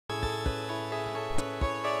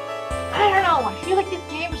I feel like this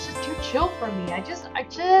game is just too chill for me. I just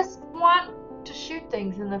want to shoot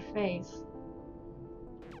things in the face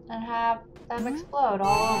and have them explode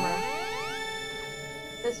all over.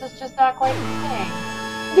 This is just not quite the thing.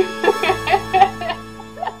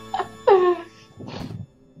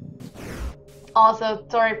 Also,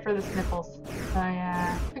 sorry for the sniffles.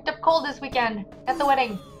 I picked up cold this weekend at the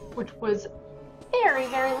wedding, which was very,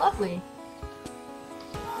 very lovely.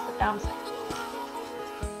 Sit down a second.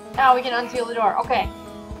 Now we can unseal the door. Okay.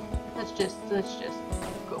 Let's just go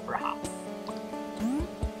for a hop.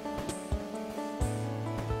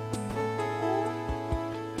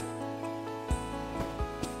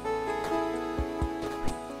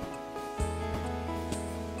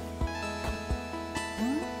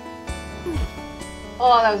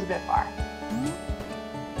 Oh, that was a bit far.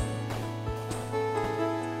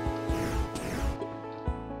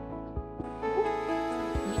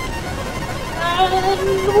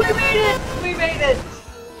 We made it! We made it!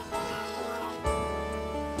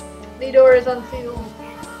 The door is unsealed.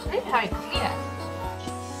 I didn't have to clean it.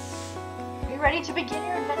 Are you ready to begin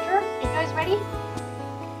your adventure? Are you guys ready?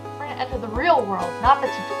 We're gonna enter the real world, not the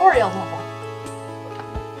tutorial level.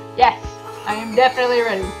 Yes, I am definitely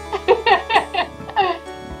ready.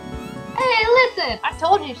 Hey, listen! I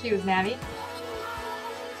told you she was Navi.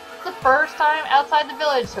 It's the first time outside the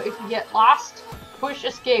village, so if you get lost, push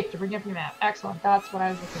escape to bring up your map. Excellent, that's what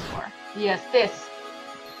I was looking for. Yes, this.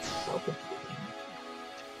 So confusing.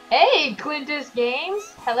 Hey, Clintus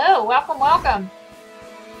Games! Hello, welcome, welcome!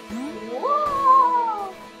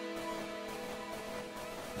 Whoa!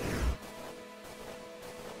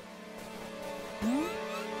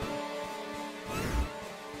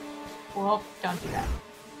 Well, don't do that.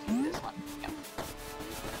 Do this one. Yep.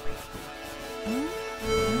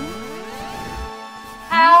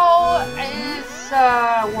 How is,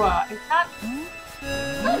 what? It's not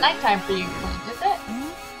nighttime for you, Clint, is it?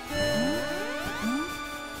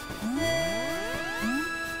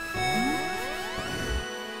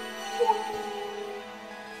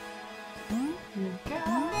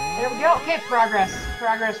 There we go. Okay, progress.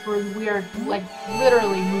 Progress where we are, like,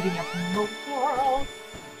 literally moving up in the world.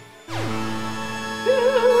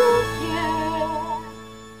 Yeah.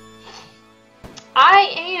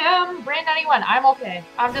 I am brand 91. I'm okay.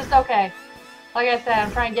 I'm just okay. Like I said,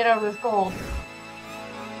 I'm trying to get over this cold.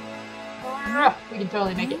 We can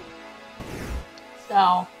totally make it.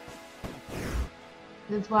 So,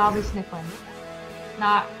 that's why I'll be sniffling.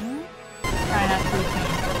 Not trying not to be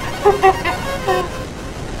pain.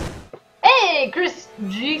 Hey, Chris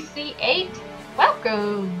GC8.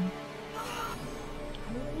 Welcome.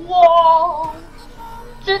 Whoa.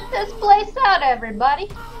 Check this place out, everybody.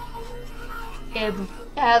 It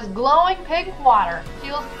has glowing pink water.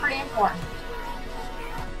 Feels pretty important.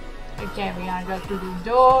 Okay, we gotta go through the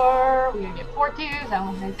door. We gotta get 4 twos. That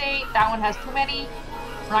one has 8. That one has too many.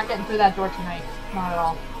 We're not getting through that door tonight. Not at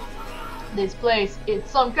all. This place, it's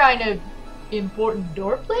some kind of important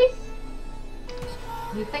door place?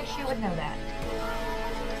 You'd think she would know that.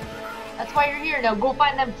 That's why you're here. Now go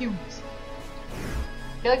find them cubes.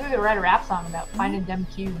 I feel like we could write a rap song about finding them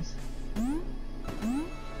cubes.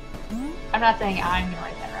 I'm not saying I'm gonna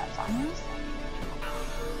write that rap song. I'm just saying.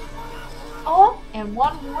 Oh, and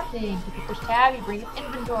one more thing. If you push tab, you bring up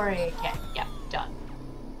inventory. Okay, yeah, done.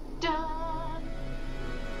 Done.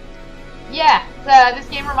 Yeah, so this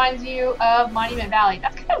game reminds you of Monument Valley.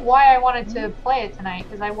 That's kind of why I wanted to play it tonight,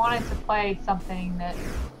 because I wanted to play something that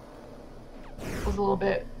was a little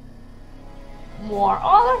bit more.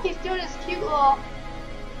 Oh, look, he's doing his cute little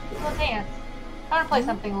dance. I want to play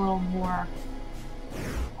something a little more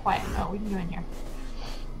quiet. Oh, we can go in here.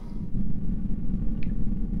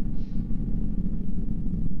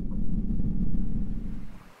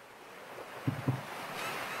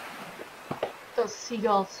 Those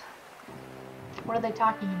seagulls. What are they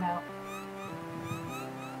talking about?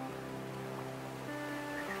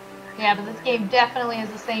 Yeah, but this game definitely has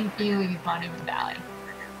the same feeling as Monument Valley.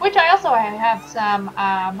 Which I also have some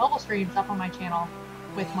mobile streams up on my channel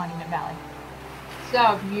with Monument Valley.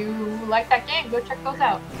 So if you like that game, go check those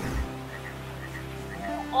out.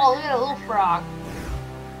 Oh, look at a little frog.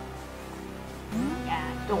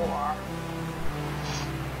 Yeah, door.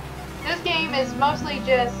 This game is mostly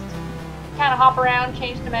just kind of hop around,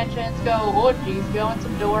 change dimensions, go, oh geez, go in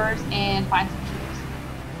some doors, and find some shoes.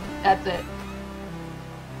 That's it.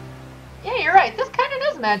 Yeah, you're right. This kind of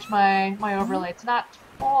does match my overlay. It's not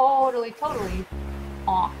totally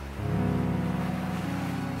off.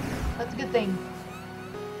 That's a good thing.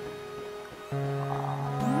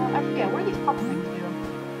 I forget, what do these purple things do?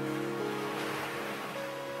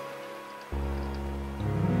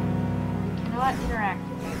 You cannot interact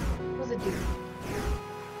with it. What does does it do?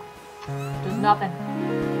 Does nothing.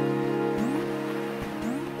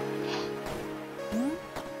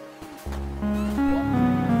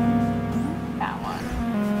 That one.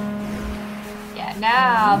 Yeah,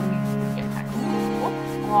 now the music gets kind of cool. Oh,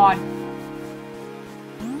 come on.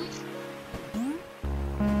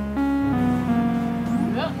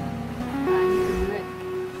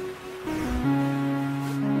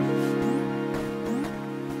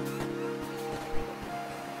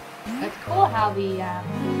 It's cool how the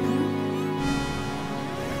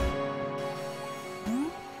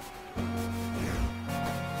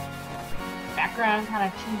background kind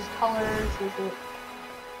of changes colors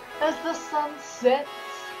as the sun sets.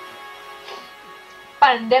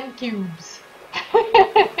 Find them cubes.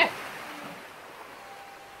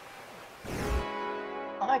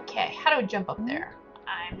 Okay, how do we jump up there?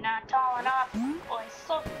 I'm not tall enough. Boy,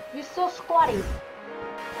 you're so squatty. You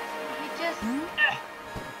just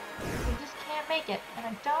can't make it, and I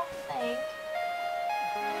don't think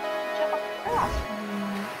jump across from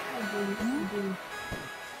you.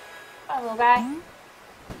 Come on, little guy.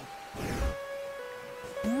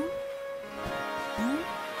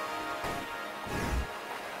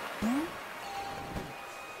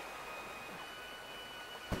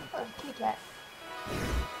 Oh, kitty cat.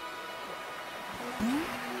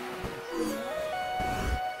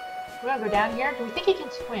 We're gonna go down here. Do we think he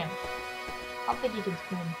can swim? I don't think he can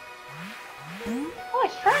swim. Oh,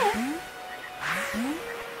 he's trying.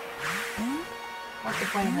 What's the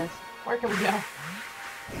point of this? Where can we go?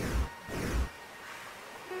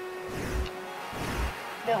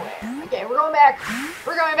 Nowhere. Okay, we're going back.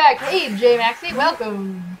 We're going back. Hey, J Maxie,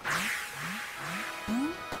 welcome.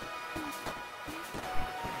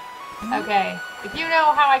 Okay, if you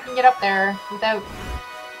know how I can get up there without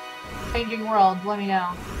changing worlds, let me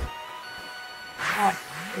know. Oh,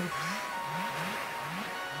 oops.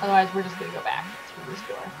 Otherwise, we're just gonna go back through this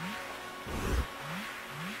door.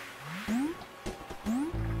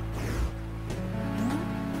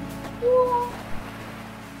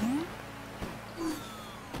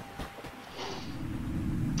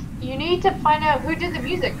 You need to find out who did the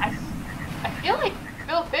music. I feel like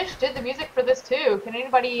Phil Fish did the music for this too. Can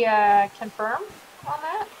anybody confirm on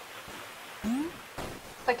that?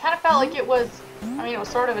 I kind of felt like it was, I mean, it was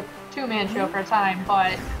sort of a two-man show for a time,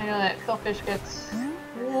 but I know that Phil Fish gets,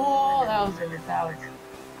 whoa, that was a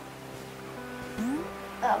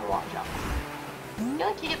long jump. I feel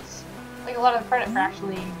like he gets like a lot of credit for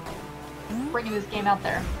actually bringing this game out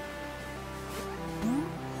there.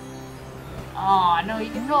 Aw, no,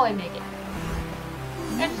 you can totally make it.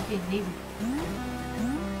 You're just being lazy.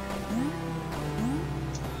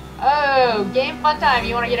 Oh, game fun time.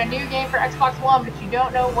 You want to get a new game for Xbox One, but you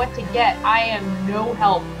don't know what to get. I am no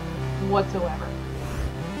help whatsoever.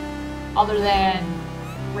 Other than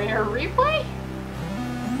Rare Replay?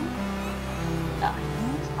 No,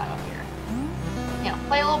 let's climb up here. Yeah,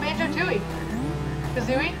 play a little Banjo-Tooie.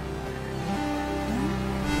 Kazooie.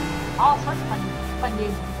 All sorts of fun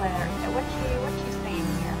games to play there. Okay, what's she saying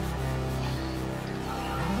here?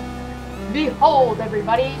 Behold,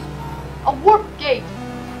 everybody, a warp gate.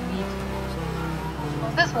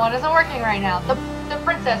 Well, this one isn't working right now. The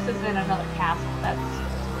princess is in another castle. That's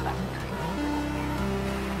what I'm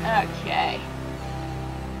hearing. Okay.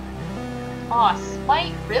 Aw,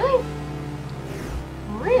 Smite? Really?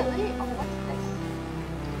 Really? Oh, what's this?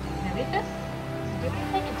 Can I read this? Does it do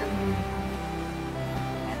anything? It doesn't do anything.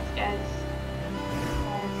 And this guy's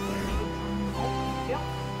making some gold. Yep.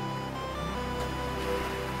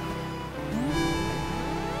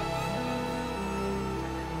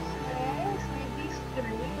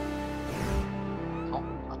 Oh,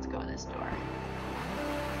 let's go in this door.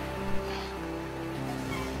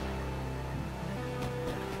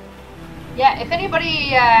 Yeah, if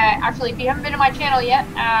anybody, actually, if you haven't been to my channel yet,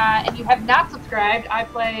 and you have not subscribed, I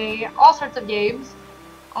play all sorts of games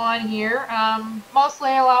on here.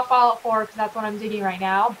 Mostly I allow Fallout 4 because that's what I'm digging right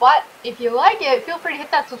now. But if you like it, feel free to hit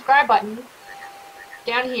that subscribe button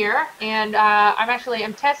down here. And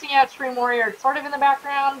I'm testing out Stream Warrior. It's sort of in the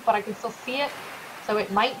background, but I can still see it. So it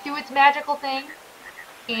might do its magical thing.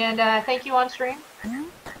 And thank you on stream.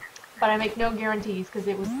 But I make no guarantees because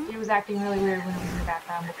it was acting really weird when it was in the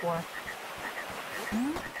background before.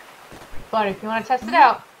 But if you want to test it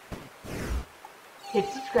out, hit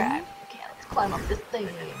subscribe. Okay, let's climb up this thing.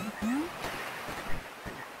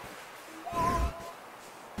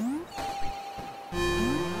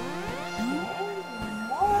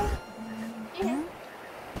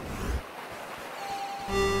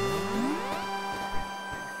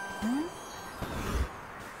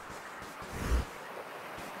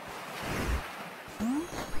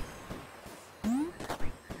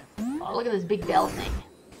 look at this big bell thing. Can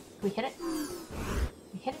we hit it? Can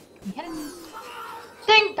we hit it? Can we hit it?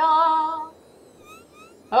 Ding dong!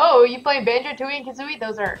 Oh, you play Banjo-Tooie and Kazooie?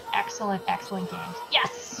 Those are excellent, excellent games.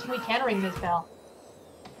 Yes! We can ring this bell.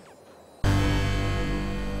 Is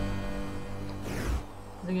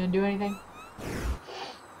it gonna do anything?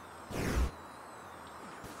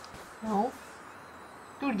 No.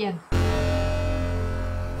 Do it again.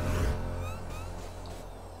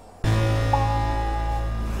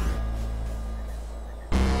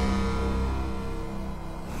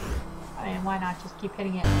 I mean, why not just keep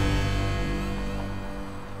hitting it?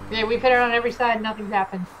 Yeah, we've hit it on every side, nothing's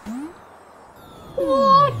happened.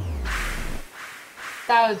 What?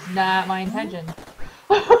 That was not my intention.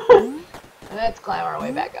 Let's climb our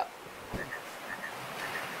way back up.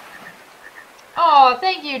 Oh,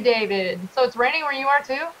 thank you, David. So it's raining where you are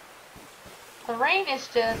too? The rain is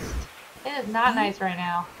just, it is not nice right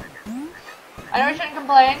now. I know I shouldn't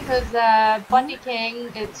complain because Bundy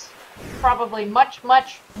King, it's probably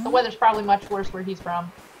the weather's probably much worse where he's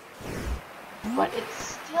from. But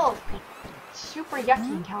it's still super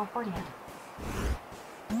yucky in California.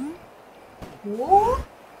 Whoa.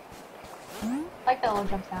 I like that little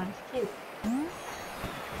jump sound, it's cute.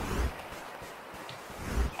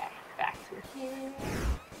 Okay, back through here.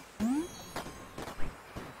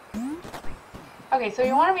 Okay, so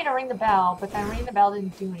you wanted me to ring the bell, but then ringing the bell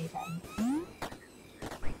didn't do anything.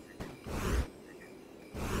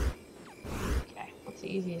 Okay, what's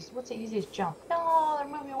the easiest jump? No, they're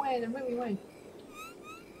moving away, they're moving away.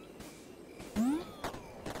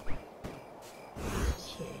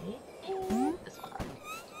 Okay, and this one up.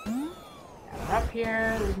 Now we're up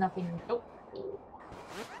here, there's nothing. Oh.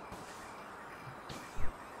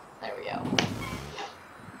 There we go.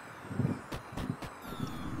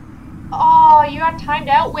 Oh, you got timed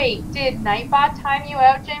out? Wait, did Nightbot time you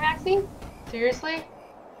out, J-Maxie? Seriously?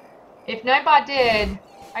 If Nightbot did,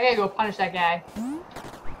 I gotta go punish that guy.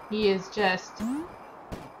 He is just...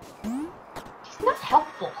 he's not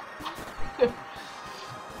helpful. That's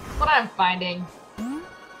what I'm finding.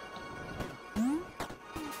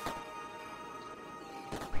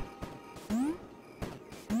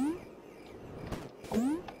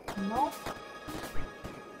 No.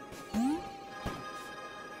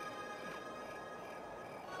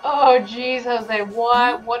 Oh jeez, Jose,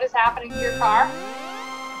 what is happening to your car? Is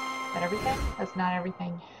that everything? That's not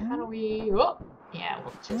everything. How do we... oh, yeah,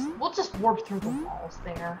 we'll just warp through the walls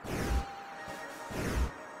there.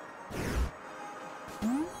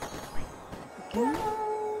 Okay.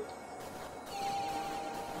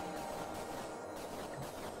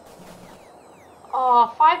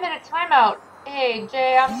 Oh, 5-minute timeout. Hey,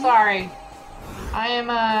 Jay, I'm sorry. I'm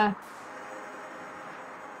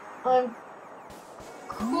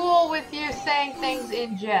cool with you saying things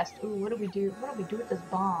in jest. Ooh, what do we do? What do we do with this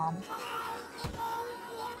bomb?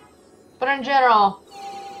 But in general,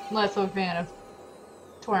 I'm less of a fan of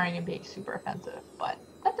touring and being super offensive. But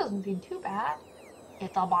that doesn't seem too bad.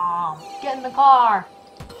 It's a bomb. Get in the car.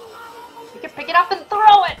 You can pick it up and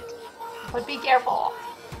throw it. But be careful.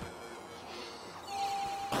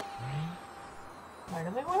 Where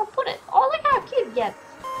do we want to put it? Oh, look how cute it gets.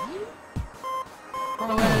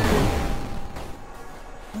 Run away.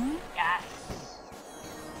 Yes.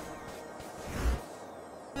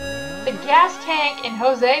 The gas tank in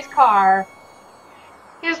Jose's car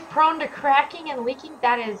is prone to cracking and leaking.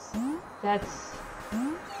 That's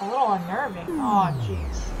a little unnerving. Oh,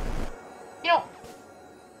 jeez. You know,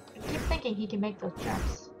 I keep thinking he can make those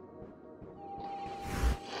jumps.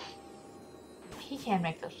 He can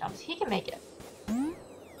make those jumps. He can make it.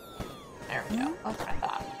 There we go. That's what I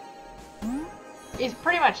thought. He's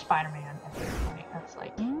pretty much Spider-Man at this point. That's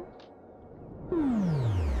like...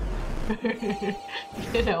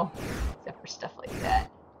 you know, except for stuff like that.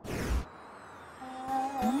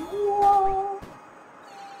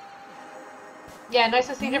 Yeah, nice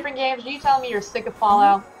to see different games. Are you telling me you're sick of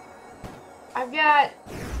Fallout? I've got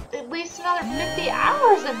at least another 50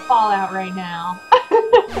 hours in Fallout right now.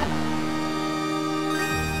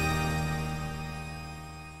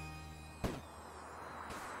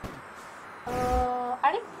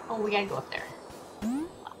 Oh, we gotta go up there.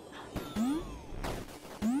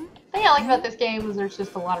 The thing I like about this game is there's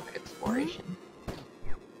just a lot of exploration.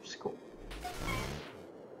 Which is cool.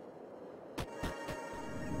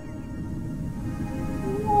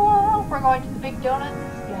 Whoa, we're going to the big donut in the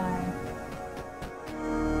sky.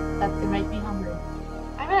 That's gonna make me hungry.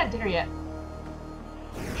 I haven't had dinner yet.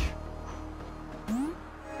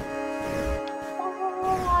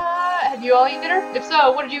 Have you all eaten dinner? If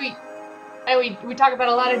so, what did you eat? And we talk about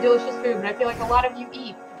a lot of delicious food, but I feel like a lot of you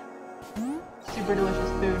eat super delicious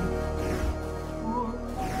food.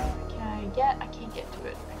 Okay. get? I can't get to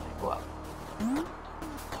it. I gotta go up.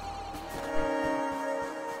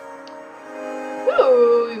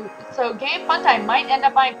 Ooh, so game fun time. Might end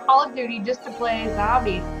up buying Call of Duty just to play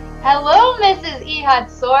zombies. Hello, Mrs. Ehud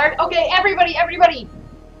Sword. Okay, everybody.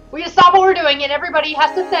 We just stop what we're doing, and everybody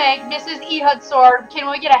has to thank Mrs. Ehud Sword. Can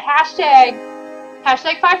we get a hashtag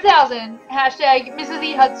 5,000, hashtag Mrs.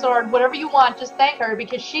 Ehud Sword, whatever you want, just thank her,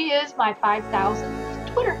 because she is my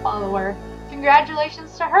 5,000th Twitter follower.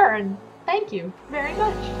 Congratulations to her, and thank you very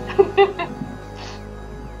much.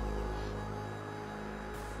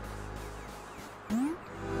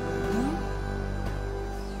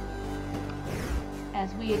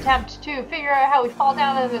 As we attempt to figure out how we fall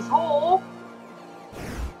down in this hole.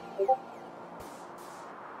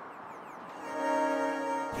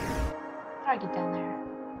 How do I get down there?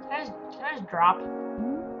 Can I just drop?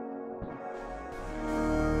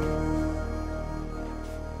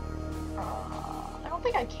 I don't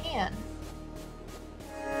think I can.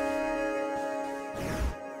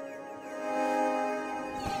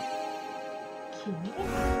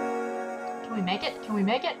 Can we make it? Can we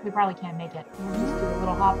make it? We probably can't make it. We'll just do a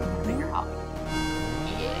little hop and a bigger hop.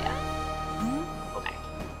 Yeah. Go back.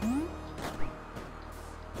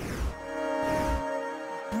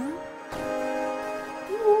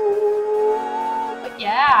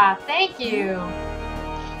 Yeah, thank you.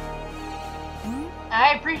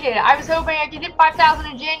 I appreciate it. I was hoping I could hit 5,000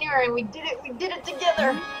 in January, and we did it. We did it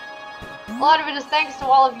together. A lot of it is thanks to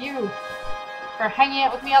all of you for hanging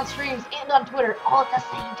out with me on streams and on Twitter all at the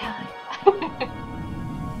same time.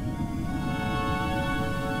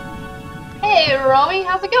 Hey, Romy,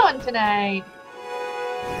 how's it going tonight?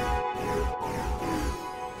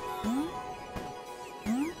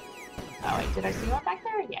 Oh wait, did I see one back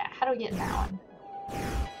there? Yeah. How do we get in that one?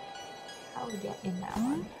 How do we get in that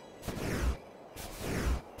one?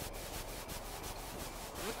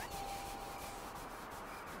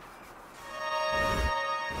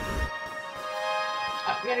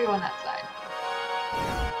 Oh, we gotta go on that side.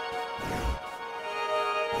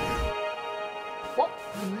 Well,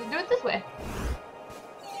 let's do it this way.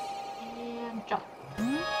 And jump.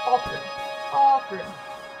 Fall through. Fall through.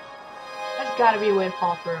 There's gotta be a way to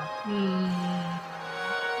fall through.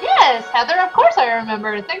 Yes, Heather, of course I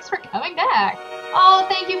remember. Thanks for coming back. Oh,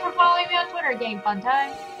 thank you for following me on Twitter, Game Fun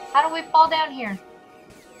Time. How do we fall down here?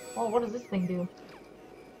 Oh, what does this thing do?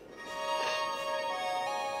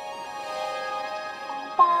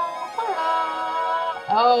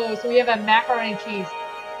 Oh, so we have a macaroni and cheese.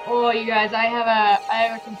 Oh, you guys, I have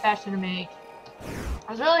a confession to make.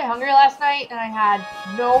 I was really hungry last night, and I had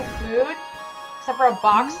no food except for a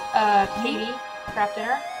box of Katie Kraft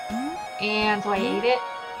dinner, and so I ate it.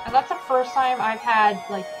 And that's the first time I've had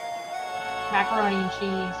like macaroni and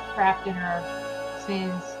cheese Kraft dinner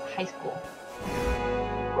since high school,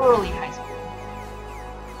 early high school.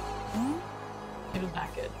 It was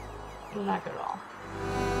not good. It was not good at all.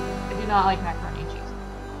 I do not like macaroni and cheese.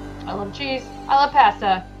 I love cheese. I love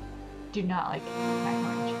pasta. Do not like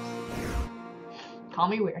macaroni and cheese. Call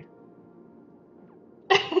me weird.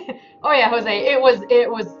 Oh yeah, Jose. It was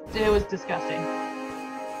disgusting.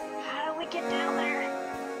 How do we get down there?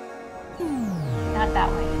 Not that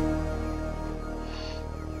way.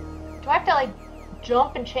 Do I have to like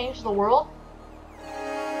jump and change the world?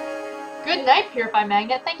 Good night, Purify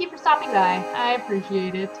Magnet. Thank you for stopping by. I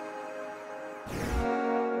appreciate it.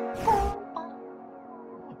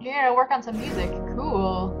 You're gonna work on some music.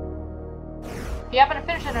 Cool. If you happen to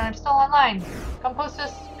finish it and I'm still online, come post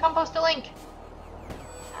a link.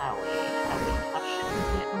 How should we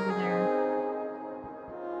get over there?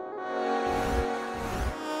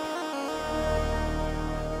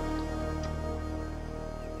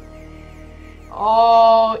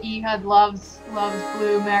 Oh, Ehud loves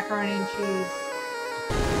blue macaroni and cheese.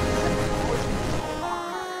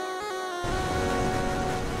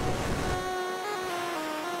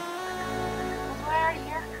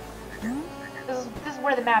 This is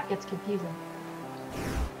where the map gets confusing.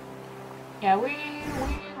 Yeah, we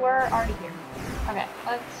were already here. Okay,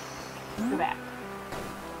 let's go back.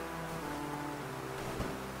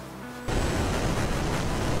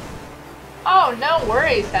 Oh, no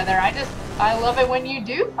worries, Heather. I love it when you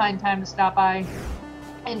do find time to stop by.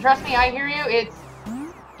 And trust me, I hear you. It's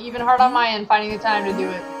even hard on my end finding the time to do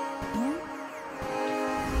it.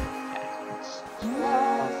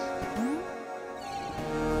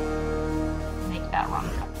 Make that wrong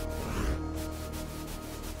jump.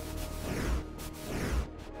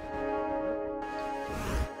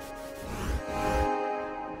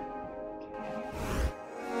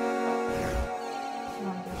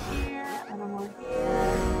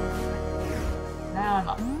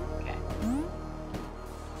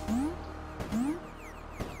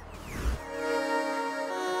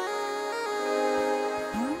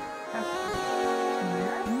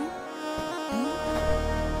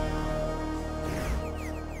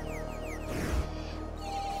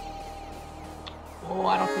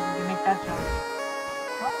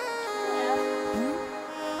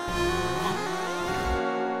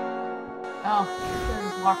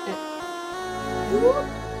 talked it. Whoop.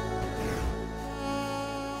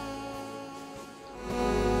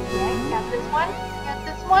 Okay, got this one. Got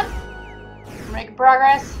this one. We're making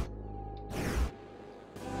progress.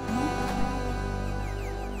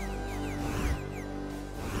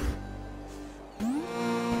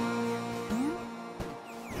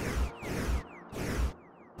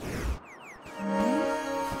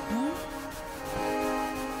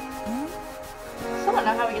 I don't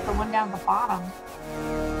know how we get the one down the bottom.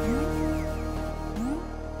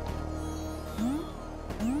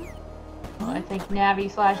 Well, I think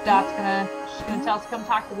Navi/Dot's gonna tell us to come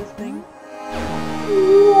talk to this thing.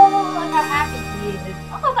 Whoa, look how happy he is.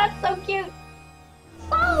 Oh, that's so cute.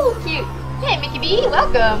 So cute. Hey, Mickey B,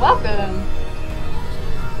 welcome, welcome.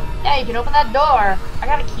 Yeah, you can open that door. I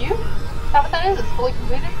got a cube? Is that what that is? It's fully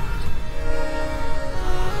completed?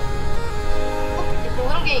 It's a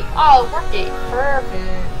little gate. Oh, work gate.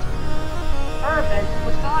 Perfect. Perfect.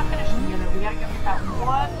 We're still not finished together. We gotta go get that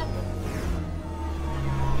one.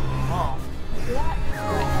 Oh. See that?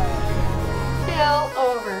 Still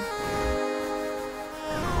over.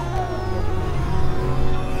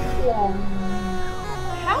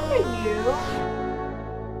 How are you?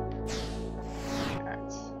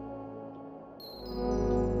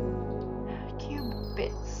 Cube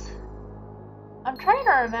bits. I'm trying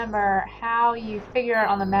to remember how you figure out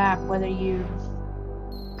on the map whether you've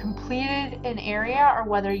completed an area or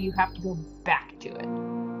whether you have to go back to it.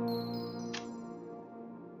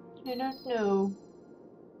 I don't know.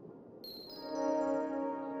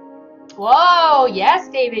 Whoa, yes,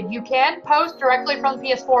 David, you can post directly from the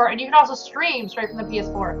PS4, and you can also stream straight from the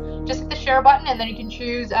PS4. Just hit the share button, and then you can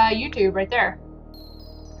choose YouTube right there.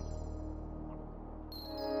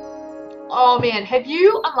 Oh man, have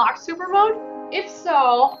you unlocked Super Mode? If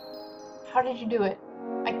so, how did you do it?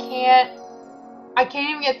 I can't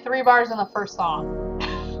even get 3 bars in the first song.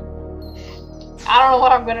 I don't know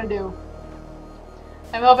what I'm gonna do.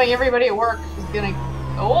 I'm hoping everybody at work is gonna...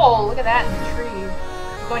 Oh, look at that in the tree.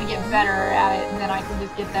 I'm going to get better at it, and then I can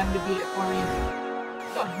just get them to beat it for me.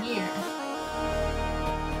 What's going here?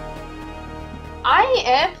 I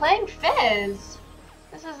am playing Fez.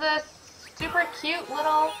 This is a super cute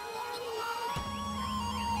little...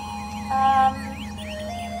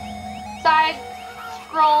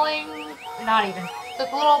 side-scrolling... Not even. So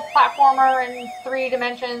it's a little platformer in 3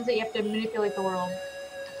 dimensions that you have to manipulate the world.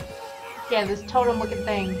 Yeah, this totem-looking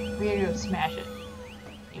thing. We gotta go smash it.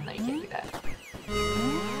 Even though you can't do that.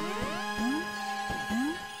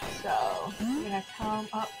 So, we're gonna come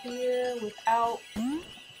up here without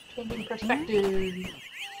changing perspective.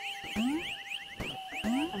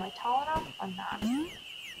 Am I tall enough? I'm not.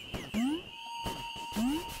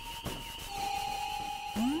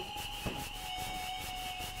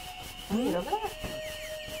 Can we get over there?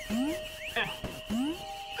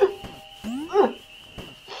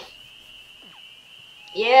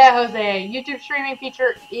 Yeah, Jose. YouTube streaming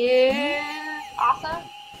feature is awesome.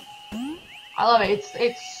 I love it.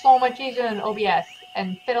 It's so much easier than OBS.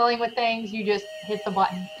 And fiddling with things, you just hit the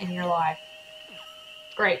button and you're live.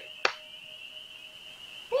 It's great.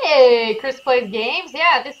 Hey, Chris Plays Games.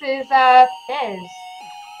 Yeah, this is Fez.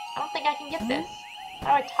 I don't think I can get this.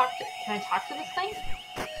 How do I talk to... Can I talk to this thing?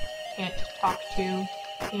 Can't talk to.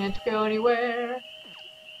 Can't go anywhere.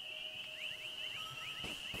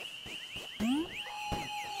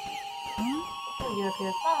 Get up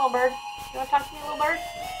here. Come on, little bird. You wanna talk to me, little bird?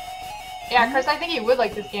 Yeah, Chris, I think you would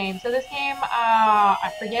like this game. So this game,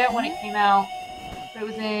 I forget when it came out. But it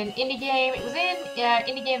was in Indie Game. It was in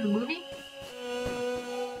Indie Game the movie.